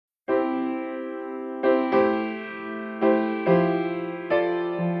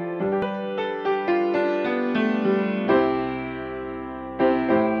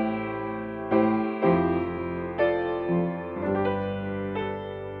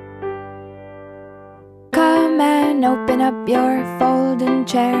and open up your folding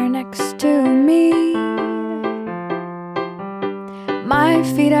chair next to me. My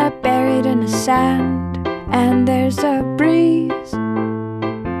feet are buried in the sand, and there's a breeze.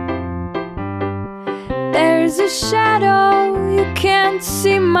 There's a shadow, you can't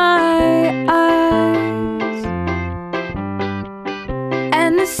see my eyes,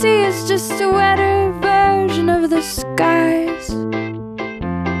 and the sea is just a wetter version of the skies.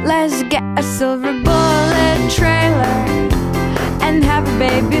 Let's get a silver bullet trailer and have a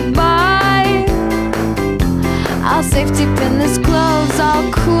baby boy. I'll safety pin his clothes all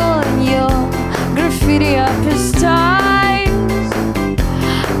cool, and you'll graffiti up his ties.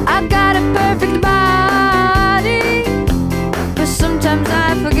 I got a perfect body, but sometimes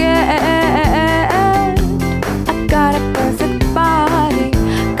I forget I got a perfect body,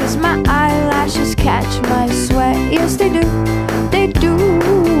 'cause my eyelashes catch my sweat. Yes, they do, they do.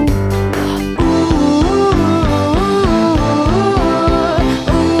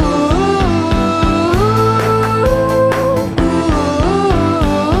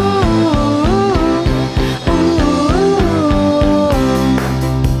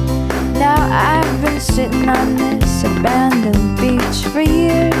 Sitting on this abandoned beach for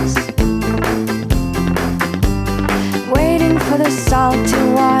years, waiting for the salty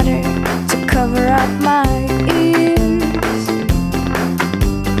water to cover up my ears.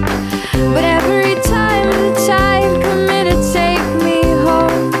 But every time the tide come in to take me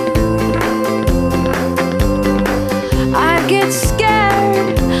home, I get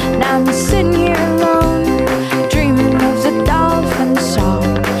scared. Now I'm sitting here alone, dreaming of the dolphin song.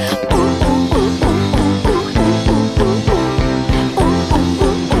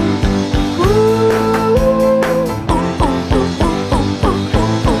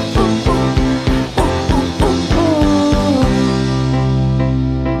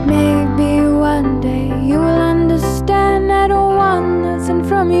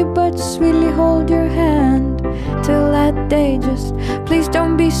 But sweetly hold your hand till that day. Just please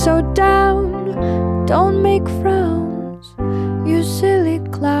don't be so down, don't make frowns, you silly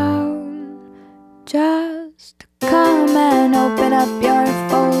clown. Just come and open up your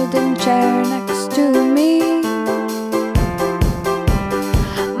folding chair next to me.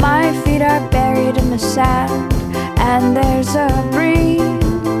 My feet are buried in the sand, and there's a breeze.